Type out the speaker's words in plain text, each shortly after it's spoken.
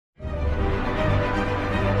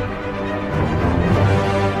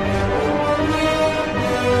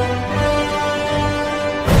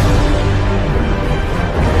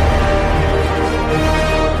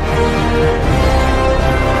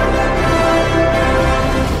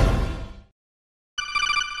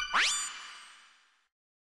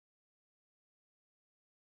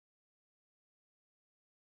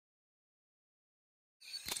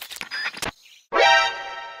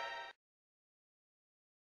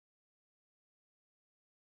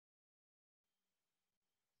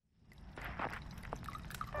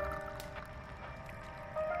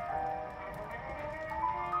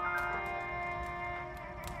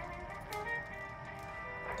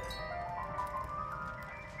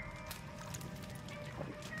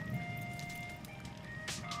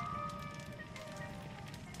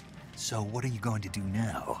So what are you going to do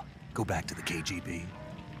now? Go back to the KGB?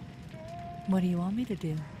 What do you want me to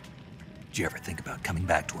do? Did you ever think about coming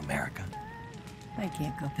back to America? I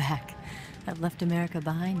can't go back. I've left America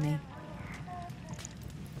behind me.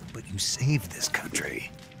 But you saved this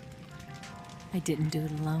country. I didn't do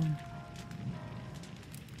it alone.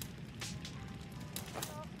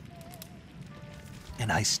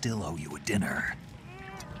 And I still owe you a dinner.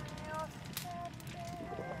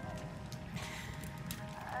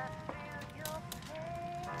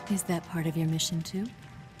 Is that part of your mission too?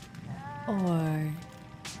 Or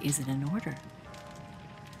is it an order?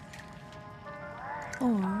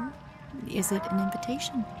 Or is it an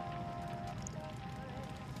invitation?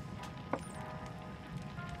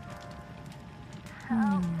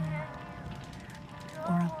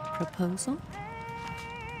 Or a proposal?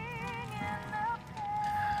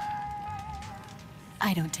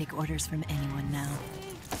 I don't take orders from anyone now.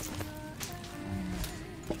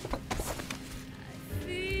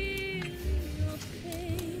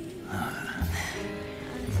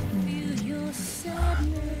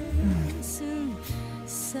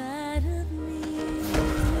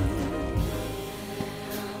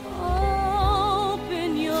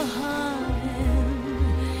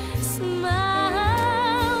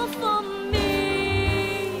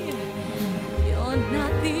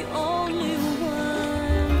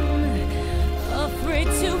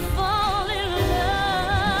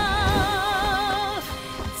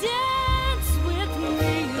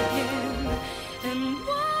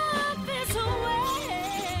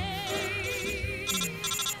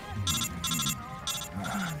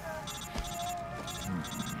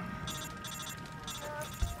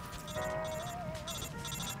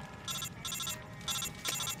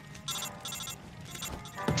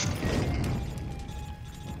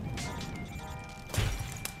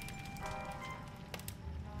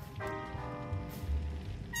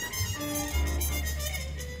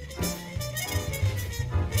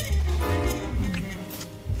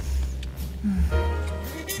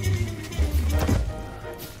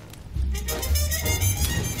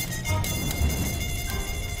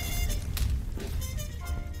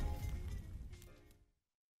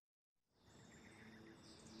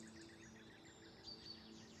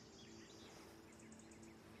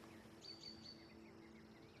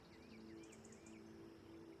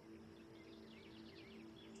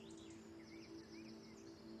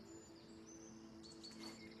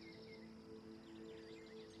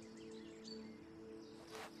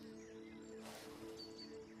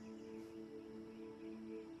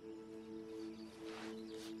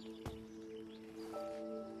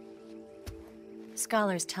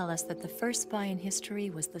 Scholars tell us that the first spy in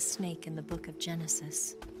history was the snake in the book of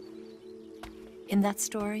Genesis. In that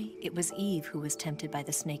story, it was Eve who was tempted by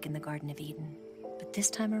the snake in the Garden of Eden. But this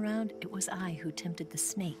time around, it was I who tempted the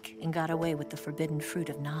snake and got away with the forbidden fruit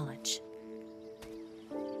of knowledge.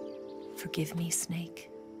 Forgive me, snake.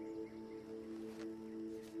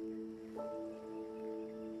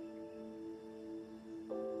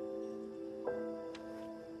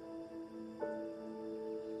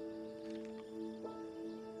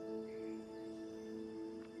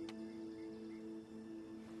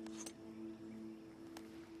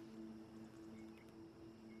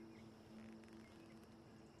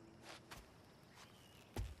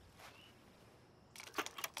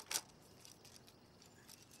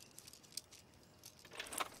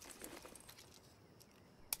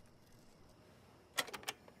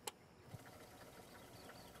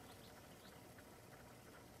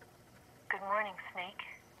 Good morning, Snake.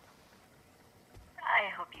 I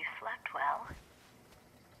hope you slept well.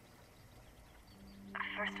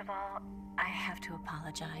 First of all, I have to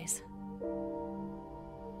apologize.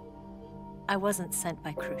 I wasn't sent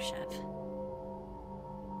by Khrushchev.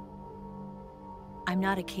 I'm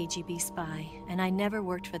not a KGB spy, and I never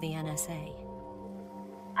worked for the NSA.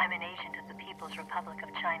 I'm an agent of the People's Republic of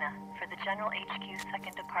China for the General HQ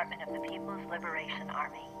 2nd Department of the People's Liberation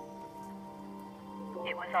Army.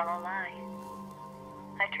 It was all a lie.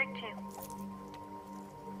 I tricked you.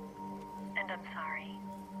 And I'm sorry.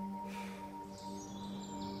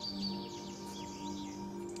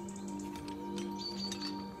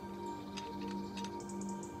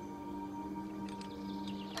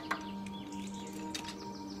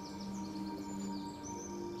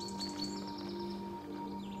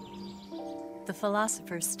 The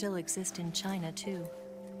philosophers still exist in China, too.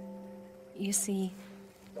 You see,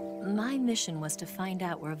 my mission was to find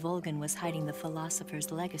out where Volgan was hiding the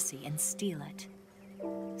philosopher's legacy and steal it.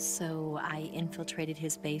 So I infiltrated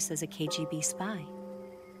his base as a KGB spy.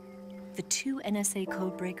 The two NSA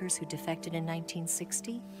codebreakers who defected in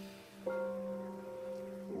 1960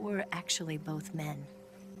 were actually both men.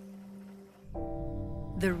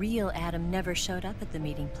 The real Adam never showed up at the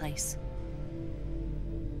meeting place,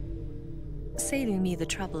 saving me the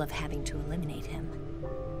trouble of having to eliminate him.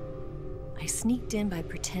 I sneaked in by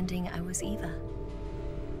pretending I was Eva.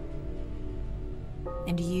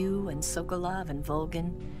 And you and Sokolov and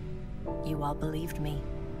Volgin, you all believed me.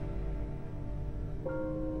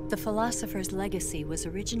 The philosopher's legacy was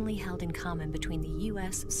originally held in common between the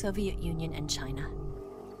US, Soviet Union, and China.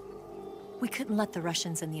 We couldn't let the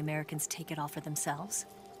Russians and the Americans take it all for themselves.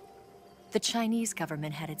 The Chinese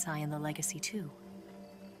government had its eye on the legacy too.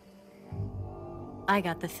 I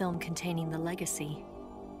got the film containing the legacy,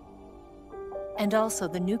 and also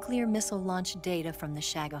the nuclear missile launch data from the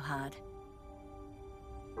Shagohod.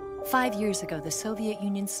 5 years ago, the Soviet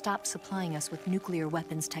Union stopped supplying us with nuclear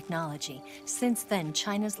weapons technology. Since then,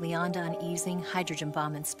 China's Liaodong easing, hydrogen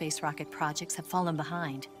bomb, and space rocket projects have fallen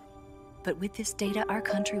behind. But with this data, our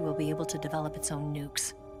country will be able to develop its own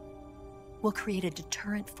nukes. We'll create a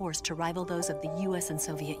deterrent force to rival those of the US and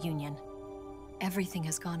Soviet Union. Everything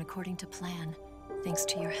has gone according to plan, thanks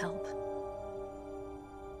to your help.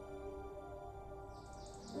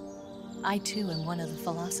 I too am one of the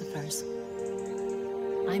philosophers.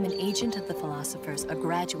 I'm an agent of the philosophers, a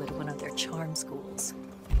graduate of one of their charm schools.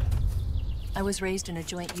 I was raised in a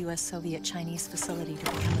joint US-Soviet-Chinese facility to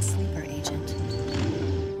become a sleeper agent.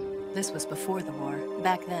 This was before the war.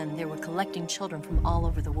 Back then, they were collecting children from all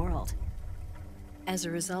over the world. As a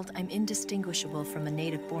result, I'm indistinguishable from a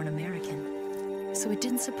native-born American. So it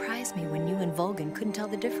didn't surprise me when you and Volgin couldn't tell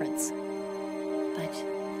the difference. But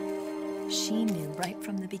she knew right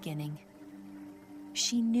from the beginning.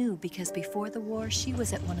 She knew because before the war, she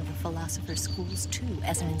was at one of the philosopher's schools too,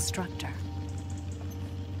 as an instructor.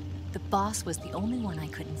 The boss was the only one I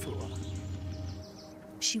couldn't fool.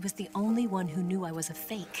 She was the only one who knew I was a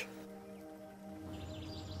fake.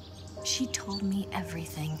 She told me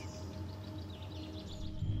everything.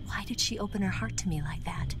 Why did she open her heart to me like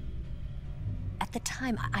that? At the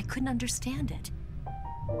time, I couldn't understand it.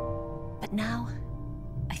 But now,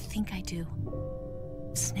 I think I do.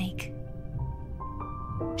 Snake.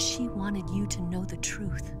 She wanted you to know the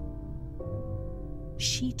truth.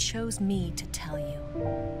 She chose me to tell you.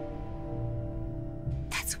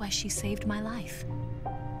 That's why she saved my life.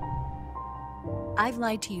 I've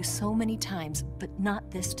lied to you so many times, but not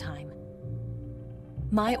this time.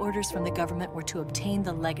 My orders from the government were to obtain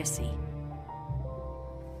the legacy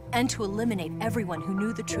and to eliminate everyone who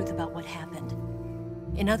knew the truth about what happened.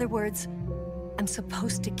 In other words, I'm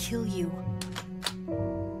supposed to kill you.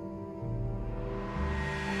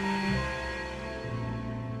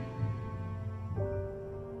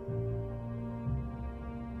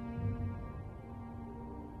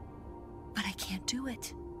 But I can't do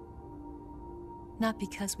it. Not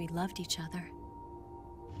because we loved each other.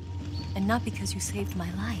 And not because you saved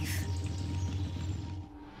my life.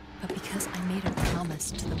 But because I made a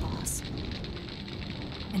promise to the boss.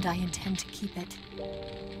 And I intend to keep it.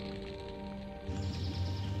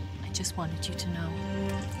 I just wanted you to know.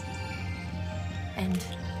 And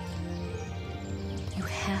you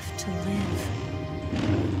have to live.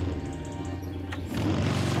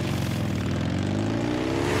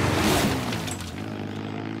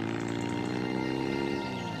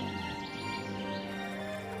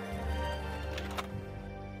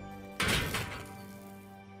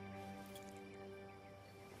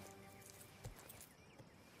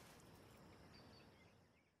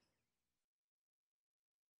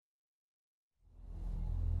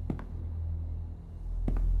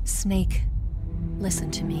 Snake,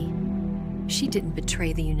 listen to me. She didn't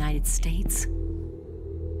betray the United States.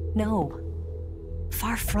 No,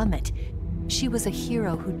 far from it. She was a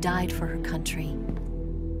hero who died for her country.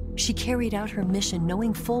 She carried out her mission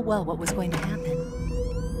knowing full well what was going to happen.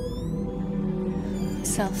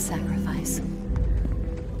 Self-sacrifice.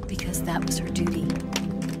 Because that was her duty.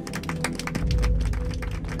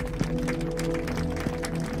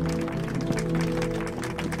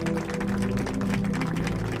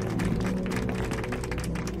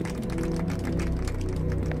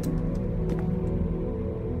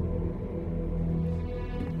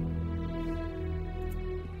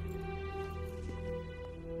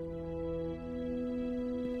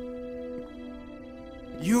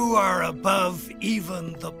 You are above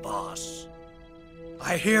even the boss.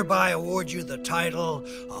 I hereby award you the title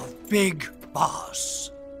of Big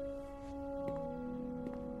Boss.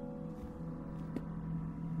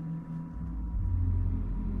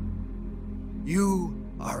 You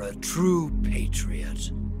are a true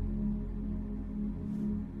patriot.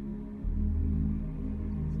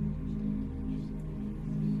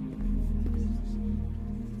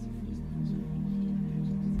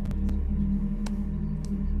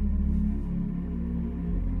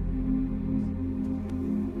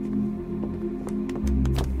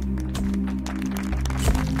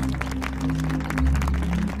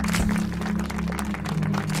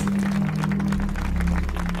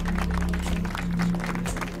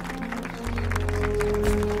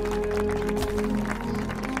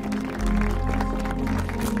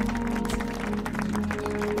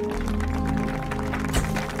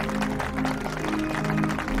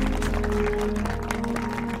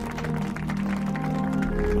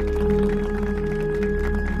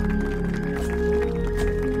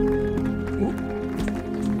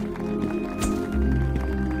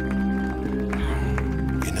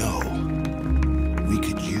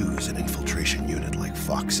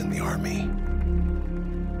 fix in the army.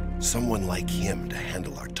 Someone like him to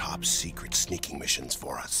handle our top secret sneaking missions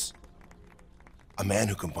for us. A man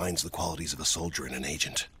who combines the qualities of a soldier and an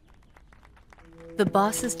agent. The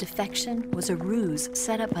boss's defection was a ruse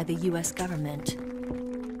set up by the US government.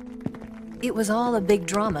 It was all a big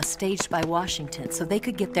drama staged by Washington so they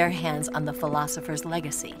could get their hands on the philosopher's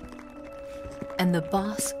legacy. And the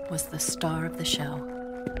boss was the star of the show.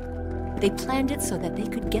 They planned it so that they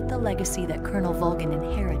could get the legacy that Colonel Volgin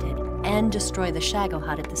inherited and destroy the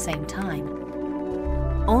Shagohod at the same time.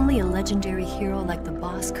 Only a legendary hero like the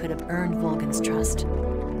boss could have earned Volgin's trust.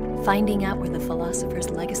 Finding out where the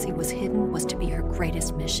philosopher's legacy was hidden was to be her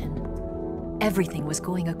greatest mission. Everything was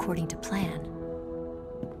going according to plan.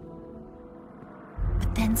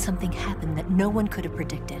 But then something happened that no one could have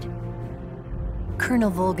predicted.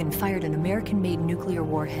 Colonel Volgin fired an American-made nuclear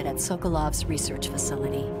warhead at Sokolov's research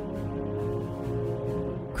facility.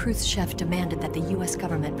 Khrushchev demanded that the US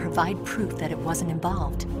government provide proof that it wasn't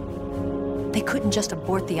involved. They couldn't just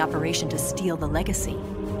abort the operation to steal the legacy.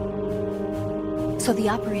 So the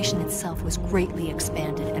operation itself was greatly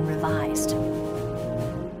expanded and revised.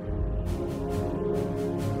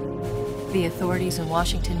 The authorities in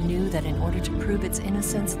Washington knew that in order to prove its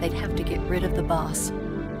innocence, they'd have to get rid of the boss,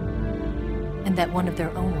 and that one of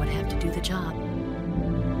their own would have to do the job.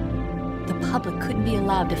 The public couldn't be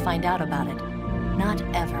allowed to find out about it, not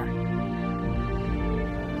ever.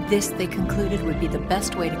 This, they concluded, would be the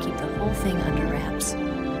best way to keep the whole thing under wraps.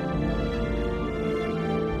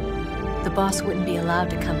 The boss wouldn't be allowed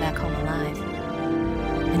to come back home alive,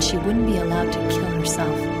 and she wouldn't be allowed to kill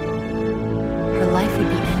herself. Her life would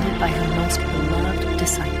be ended by her most beloved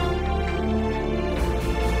disciple.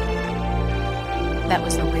 That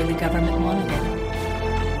was the way the government wanted it.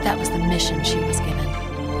 That was the mission she was given,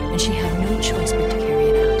 and she had no choice but to carry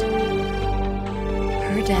it out.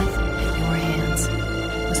 Her death at your hands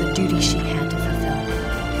was a duty she had to fulfill.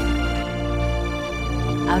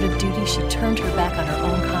 Out of duty, she turned her back on her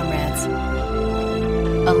own comrades.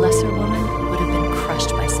 A lesser woman would have been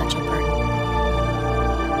crushed by such a burden.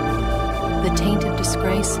 The taint of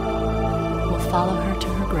disgrace will follow her to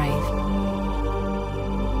her grave.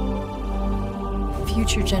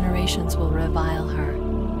 Future generations will revile her.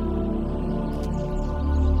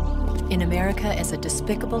 In America as a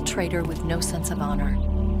despicable traitor with no sense of honor.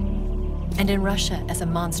 And in Russia as a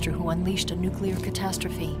monster who unleashed a nuclear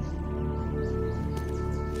catastrophe.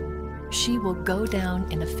 She will go down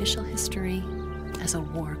in official history as a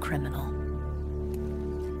war criminal.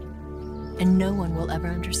 And no one will ever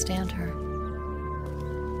understand her.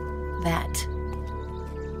 That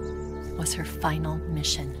was her final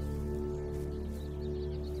mission.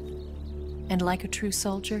 And like a true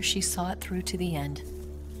soldier, she saw it through to the end.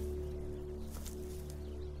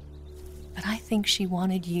 But I think she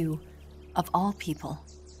wanted you, of all people,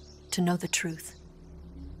 to know the truth.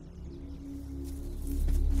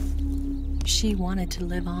 She wanted to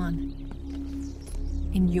live on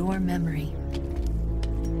in your memory.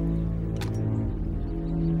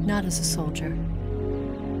 Not as a soldier,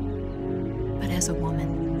 but as a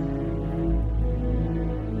woman.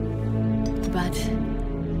 But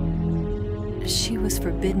she was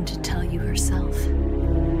forbidden to tell you herself.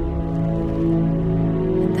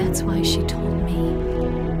 And that's why she told me.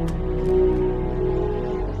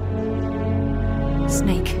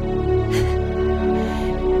 Snake,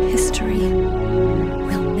 history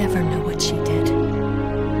will never know what she did.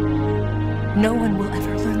 No one will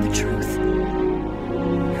ever learn the truth.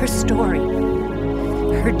 Her story,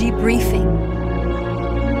 her debriefing,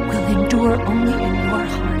 will endure only in your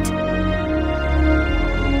heart.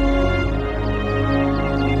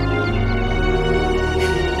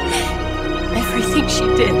 Everything she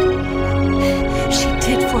did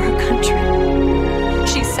for her country.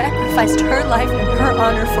 She sacrificed her life and her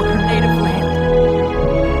honor for her native land.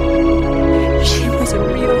 She was a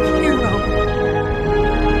real hero.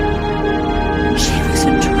 She was a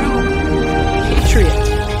true patriot.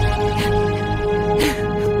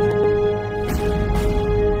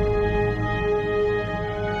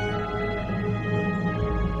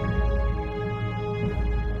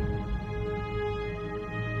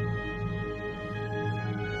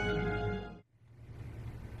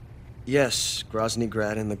 Yes, Grozny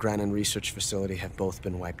Grad and the Granin Research Facility have both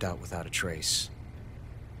been wiped out without a trace.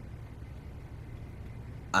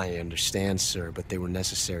 I understand, sir, but they were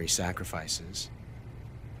necessary sacrifices.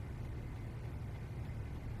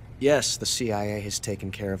 Yes, the CIA has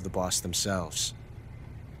taken care of the boss themselves.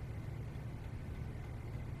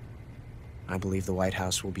 I believe the White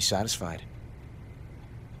House will be satisfied.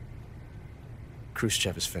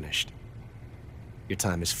 Khrushchev is finished. Your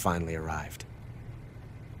time has finally arrived.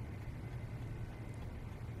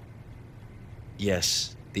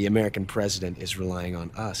 Yes, the American president is relying on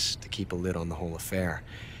us to keep a lid on the whole affair.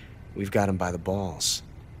 We've got him by the balls.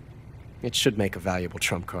 It should make a valuable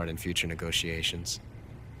trump card in future negotiations.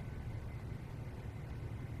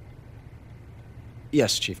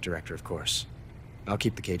 Yes, Chief Director, of course. I'll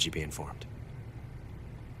keep the KGB informed.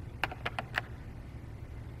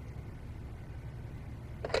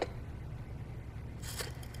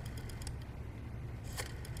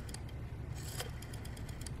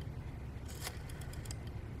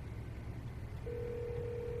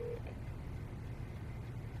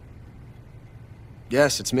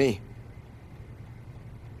 Yes, it's me.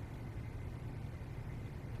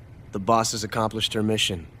 The boss has accomplished her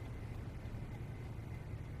mission.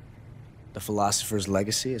 The philosopher's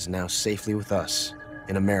legacy is now safely with us,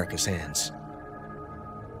 in America's hands.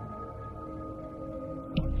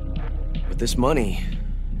 With this money,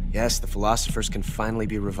 yes, the philosophers can finally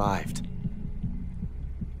be revived.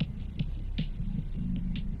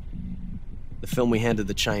 The film we handed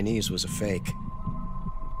the Chinese was a fake.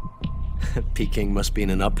 Peking must be in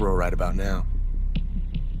an uproar right about now.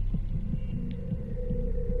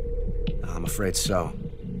 I'm afraid so.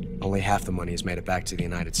 Only half the money has made it back to the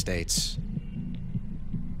United States.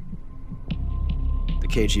 The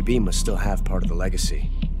KGB must still have part of the legacy.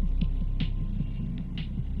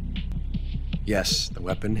 Yes, the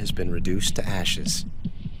weapon has been reduced to ashes.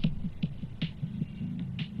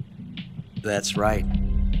 That's right.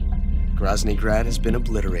 Grozny Grad has been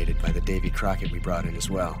obliterated by the Davy Crockett we brought in as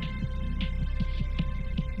well.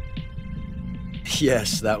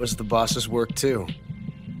 Yes, that was the boss's work too.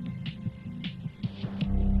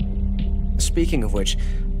 Speaking of which,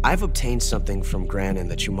 I've obtained something from Granin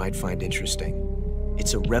that you might find interesting.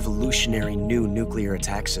 It's a revolutionary new nuclear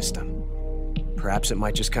attack system. Perhaps it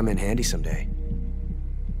might just come in handy someday.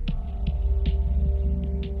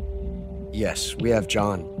 Yes, we have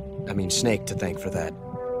Snake to thank for that.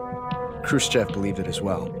 Khrushchev believed it as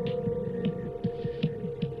well.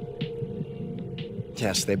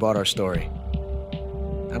 Yes, they bought our story.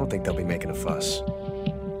 I don't think they'll be making a fuss.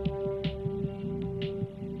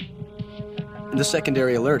 The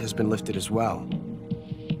secondary alert has been lifted as well.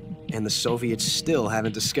 And the Soviets still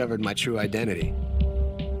haven't discovered my true identity.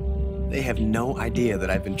 They have no idea that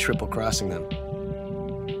I've been triple-crossing them.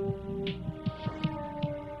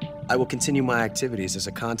 I will continue my activities as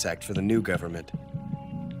a contact for the new government.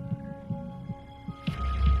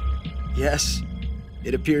 Yes,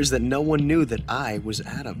 it appears that no one knew that I was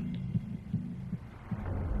Adam.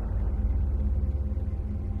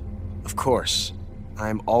 Of course,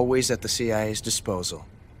 I'm always at the CIA's disposal,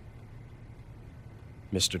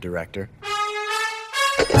 Mr. Director.